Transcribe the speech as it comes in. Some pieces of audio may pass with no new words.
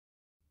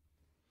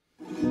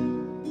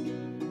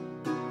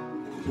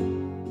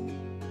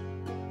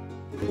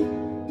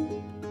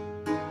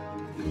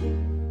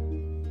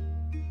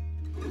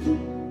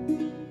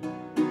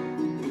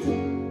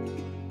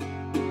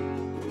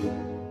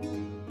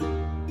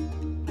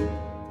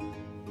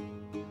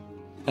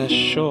A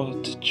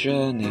short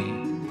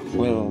journey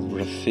will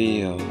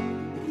reveal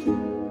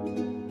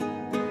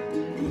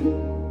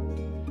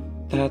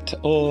that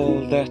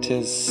all that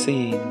is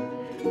seen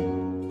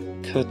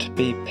could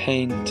be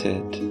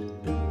painted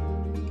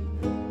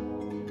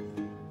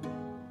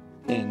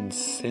in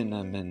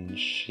cinnamon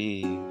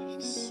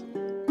sheaves,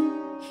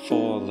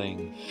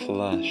 falling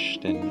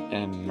flushed in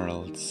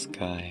emerald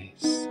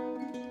skies.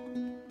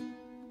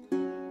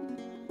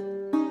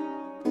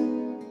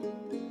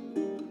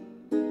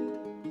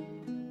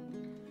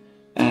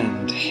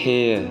 And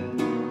here,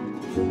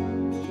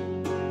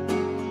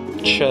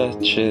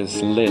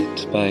 churches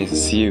lit by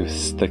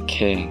Zeus the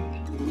King,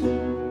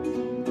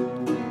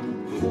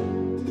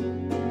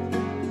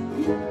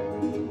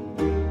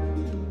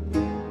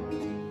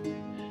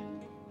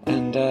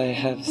 and I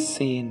have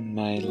seen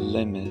my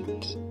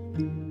limit,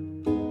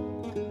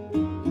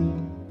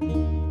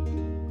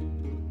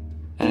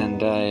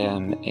 and I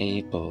am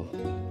able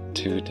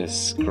to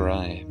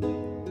describe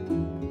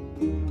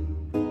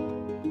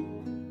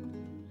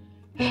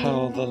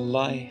how the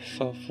life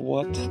of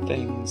what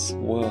things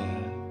were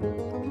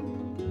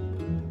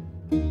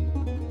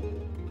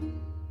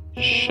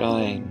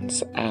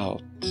shines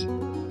out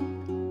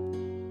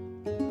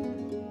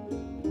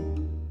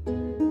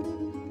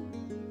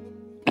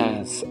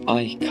as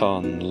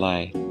icon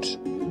light,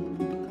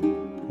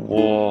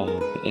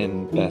 warm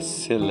in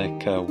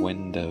basilica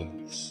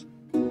windows.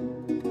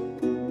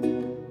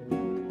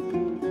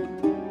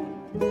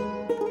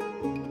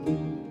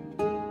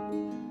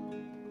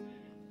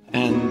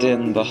 And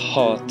in the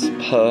hot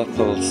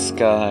purple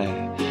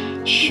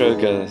sky,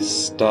 sugar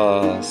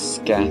stars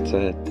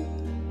scattered,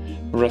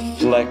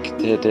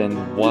 reflected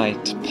in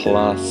white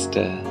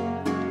plaster,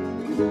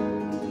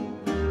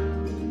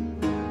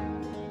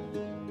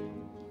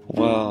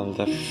 while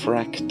the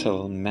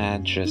fractal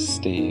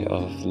majesty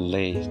of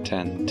late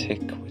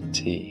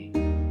antiquity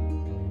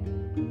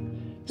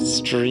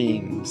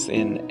streams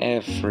in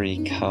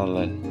every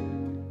color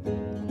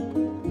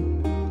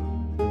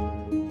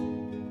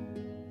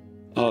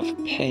of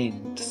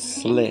paint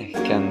slick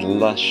and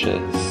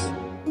luscious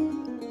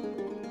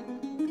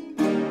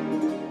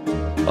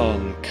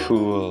on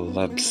cool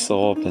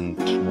absorbent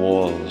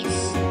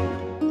walls,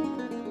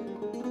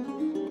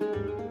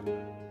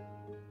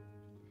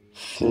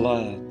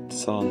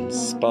 floods on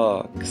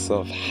sparks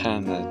of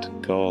hammered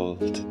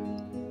gold,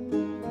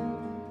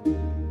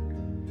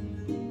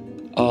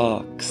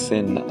 arcs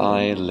in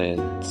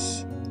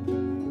eyelids,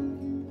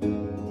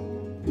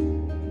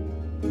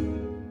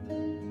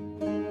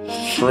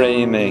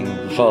 framing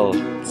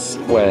vaults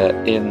where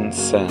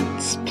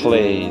incense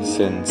plays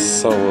in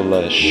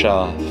solar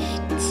shaft,